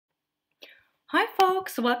Hi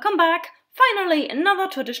folks, welcome back! Finally, another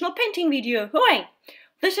traditional painting video, hooray!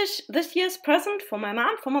 This is this year's present for my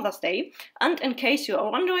mom for Mother's Day, and in case you are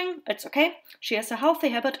wondering, it's okay. She has a healthy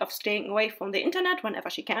habit of staying away from the internet whenever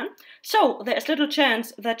she can, so there is little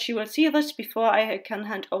chance that she will see this before I can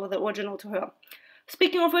hand over the original to her.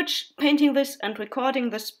 Speaking of which, painting this and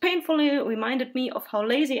recording this painfully reminded me of how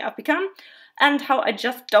lazy I've become, and how I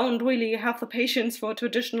just don't really have the patience for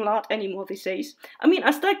traditional art anymore these days. I mean,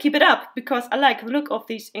 I still keep it up, because I like the look of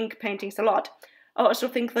these ink paintings a lot. I also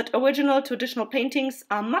think that original traditional paintings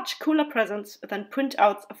are much cooler presents than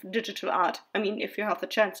printouts of digital art. I mean, if you have the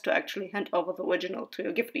chance to actually hand over the original to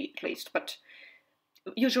your giftee, at least, but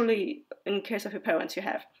usually, in case of your parents, you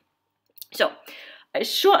have. So, I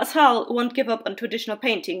sure as hell won't give up on traditional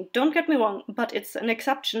painting, don't get me wrong, but it's an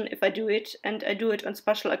exception if I do it, and I do it on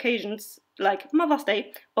special occasions, like Mother's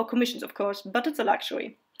Day, or commissions of course, but it's a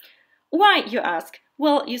luxury. Why, you ask?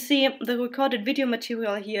 Well, you see, the recorded video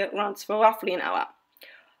material here runs for roughly an hour.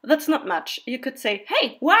 That's not much. You could say,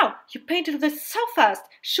 hey, wow, you painted this so fast,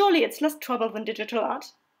 surely it's less trouble than digital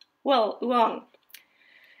art? Well, wrong.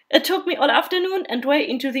 It took me all afternoon and way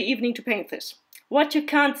into the evening to paint this. What you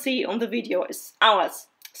can't see on the video is hours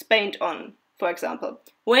spent on, for example,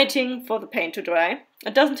 waiting for the paint to dry.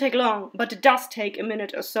 It doesn't take long, but it does take a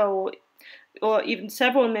minute or so, or even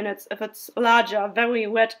several minutes if it's larger, very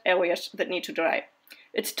wet areas that need to dry.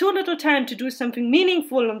 It's too little time to do something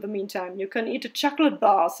meaningful in the meantime. You can eat a chocolate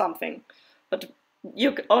bar or something, but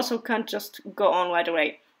you also can't just go on right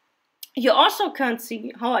away. You also can't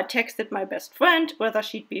see how I texted my best friend whether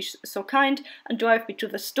she'd be so kind and drive me to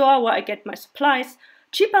the store where I get my supplies,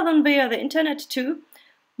 cheaper than via the internet too.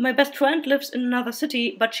 My best friend lives in another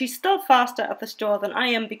city, but she's still faster at the store than I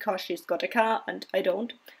am because she's got a car and I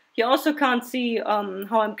don't. You also can't see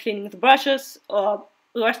how I'm cleaning the brushes or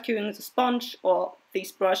rescuing the sponge or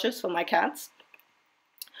these brushes for my cats.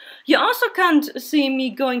 You also can't see me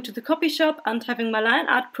going to the copy shop and having my line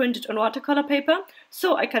art printed on watercolor paper,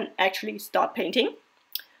 so I can actually start painting.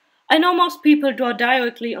 I know most people draw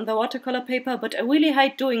directly on the watercolor paper, but I really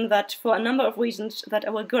hate doing that for a number of reasons that I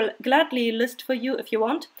will gladly list for you if you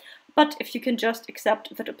want, but if you can just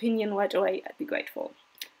accept that opinion right away, I'd be grateful.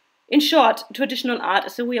 In short, traditional art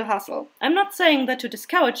is a real hassle. I'm not saying that to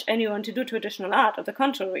discourage anyone to do traditional art, on the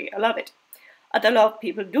contrary, I love it. And I love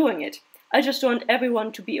people doing it. I just want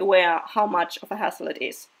everyone to be aware how much of a hassle it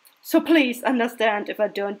is. So please understand if I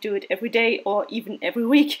don't do it every day or even every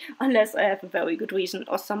week, unless I have a very good reason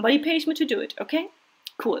or somebody pays me to do it, okay?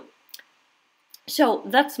 Cool. So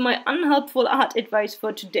that's my unhelpful art advice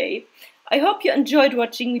for today. I hope you enjoyed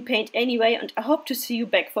watching me paint anyway, and I hope to see you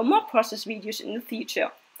back for more process videos in the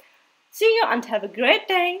future. See you and have a great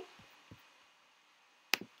day!